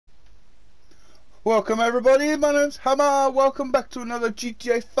Welcome everybody, my name's Hammer. Welcome back to another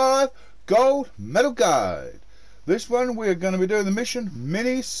GTA 5 Gold Medal Guide. This one we are going to be doing the mission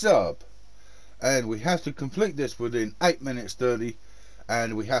Minisub. And we have to complete this within 8 minutes 30.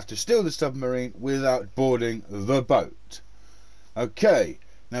 And we have to steal the submarine without boarding the boat. Okay,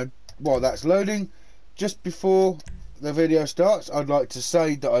 now while that's loading, just before the video starts, I'd like to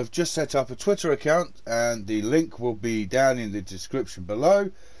say that I've just set up a Twitter account. And the link will be down in the description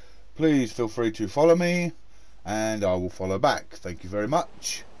below. Please feel free to follow me and I will follow back. Thank you very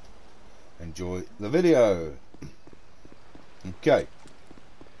much. Enjoy the video. Okay.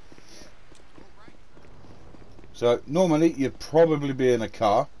 So normally you'd probably be in a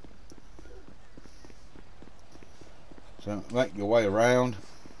car. So make your way around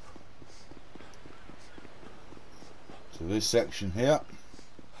to this section here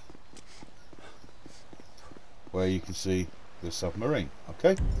where you can see the submarine.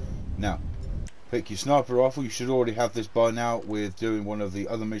 Okay, now pick your sniper rifle. You should already have this by now with doing one of the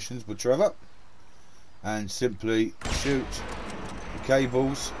other missions with Trevor, and simply shoot the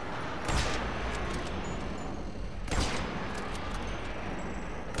cables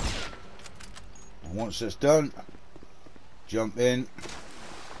and once that's done, jump in.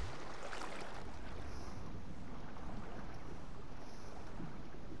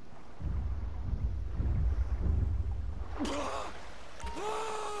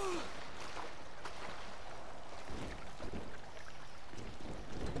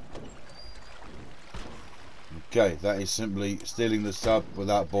 Okay, that is simply stealing the sub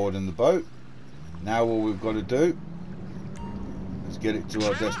without boarding the boat. Now all we've got to do is get it to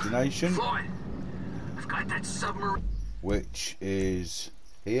our destination, Floyd, I've got that submarine, which is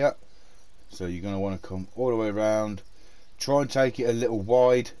here. So you're going to want to come all the way around. Try and take it a little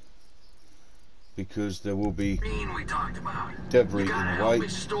wide because there will be we talked about. debris You in gotta the help way. me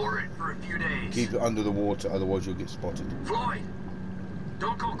store it for a few days. Keep it under the water, otherwise you'll get spotted. Floyd,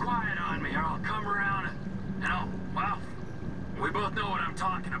 don't go quiet on me or I'll come around and well, we both know what I'm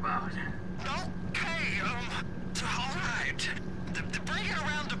talking about. Okay, alright. Bring it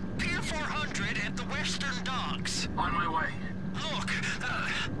around to Pier 400 at the Western Docks. On my way. Look,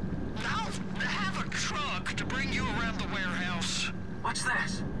 I'll have a truck to bring you around the warehouse. What's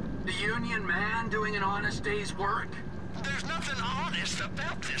this? The union man doing an honest day's work? There's nothing honest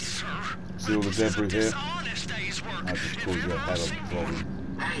about this, sir. See all the This is a debris here? dishonest day's work. I just If caused you you a ever hell of seen a one.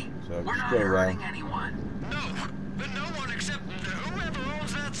 problem. Hey, So we're just not go hurting around. anyone. No one except whoever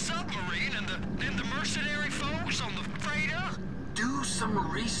owns that submarine and the mercenary folks on the freighter. Do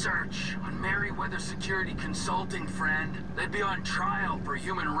some research on Merryweather Security Consulting, friend. They'd be on trial for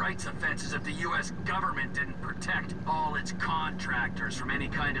human rights offenses if the U.S. government didn't protect all its contractors from any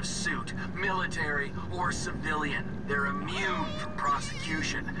kind of suit, military or civilian. They're immune from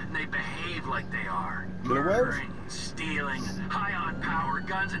prosecution, and they behave like they are. Killer whales? Murdering, stealing, high on power,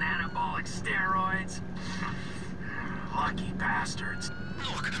 guns and anabolic steroids. Lucky bastards.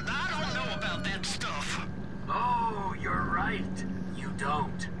 Look, I don't know about that stuff. Oh, you're right. You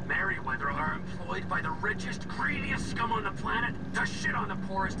don't. Merryweather are employed by the richest, greediest scum on the planet to shit on the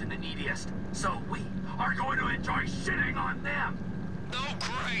poorest and the neediest. So we are going to enjoy shitting on them. Oh,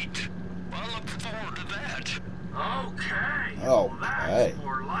 great. I look forward to that. Okay. Okay. Well, that's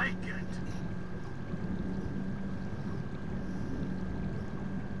more like it.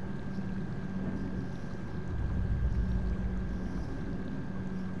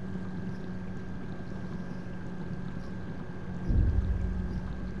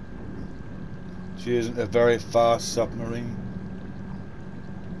 She isn't a very fast submarine,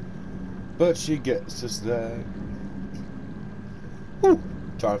 but she gets us there. Woo,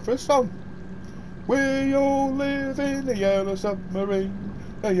 time for a song. We all live in a yellow submarine,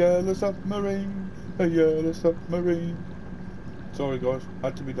 a yellow submarine, a yellow submarine. Sorry guys,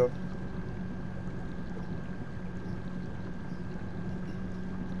 had to be done.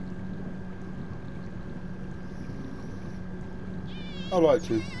 I like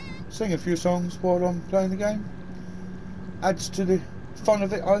to sing a few songs while I'm playing the game. Adds to the fun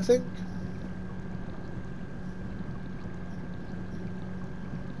of it, I think.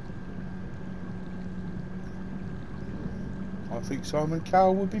 I think Simon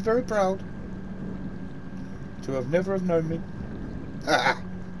Cowell would be very proud to have never have known me. Ah.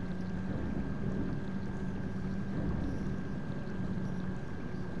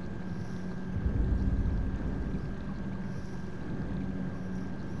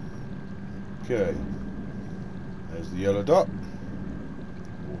 Okay, there's the yellow dot,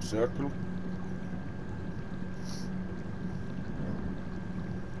 or circle.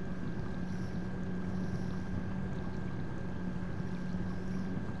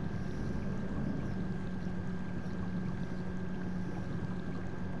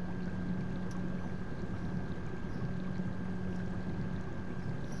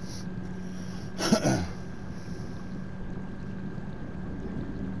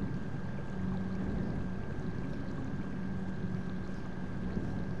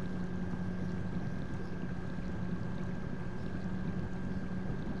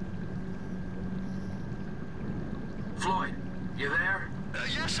 Floyd, you there?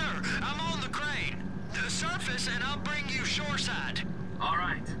 Yes, sir. I'm on the crane. Surface, and I'll bring you shoreside. All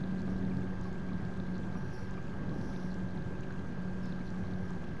right.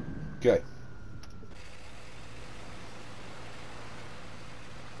 Okay.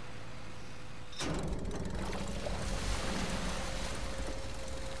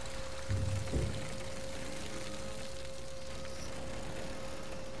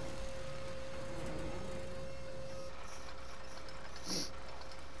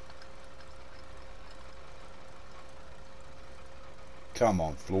 Come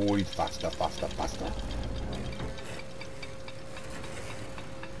on, Floyd, faster, faster, faster.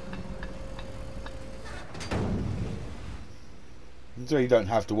 So you don't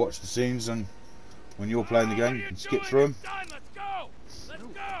have to watch the scenes, and when you're playing the game, you can skip through them. Let's go! Let's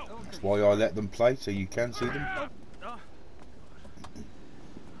go! That's why I let them play, so you can see them.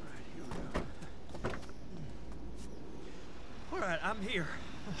 Alright, I'm here.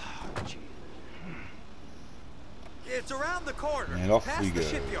 Oh, gee. It's around the corner, And off past we the go.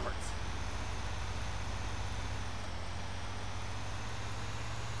 shipyards.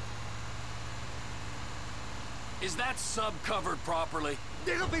 Is that sub covered properly?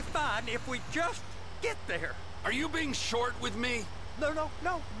 It'll be fine if we just get there. Are you being short with me? No,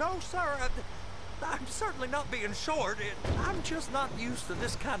 sir. I'm certainly not being short. I'm just not used to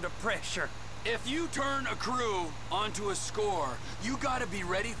this kind of pressure. If you turn a crew onto a score, you gotta be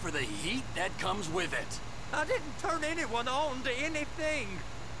ready for the heat that comes with it. I didn't turn anyone on to anything.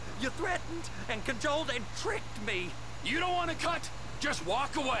 You threatened and cajoled and tricked me. You don't want to cut? Just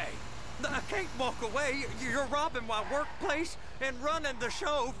walk away. I can't walk away. You're robbing my workplace and running the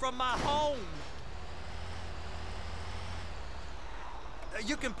show from my home.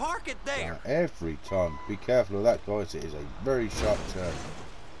 You can park it there. Every time. Be careful of that, guys. It is a very sharp turn.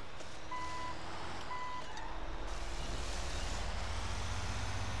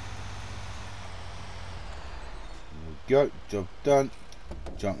 There we go. Job done.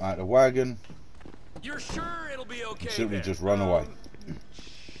 Jump out the wagon. You're sure it'll be okay? Simply then? just run away.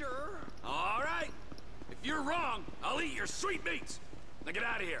 Sure. All right. If you're wrong, I'll eat your sweet meats. Now get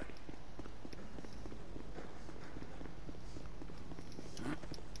out of here.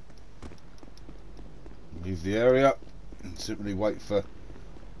 Leave the area and simply wait for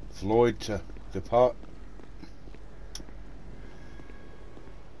Floyd to depart.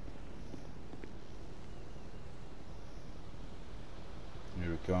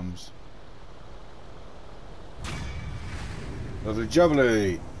 Here it comes. Lovely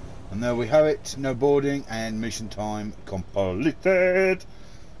jubbly. And there we have it. No boarding and mission time completed.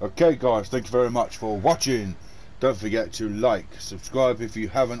 Okay guys, thank you very much for watching. Don't forget to like, subscribe if you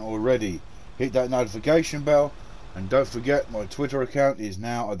haven't already. Hit that notification bell, and don't forget my Twitter account is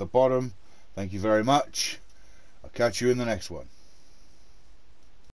now at the bottom. Thank you very much. I'll catch you in the next one.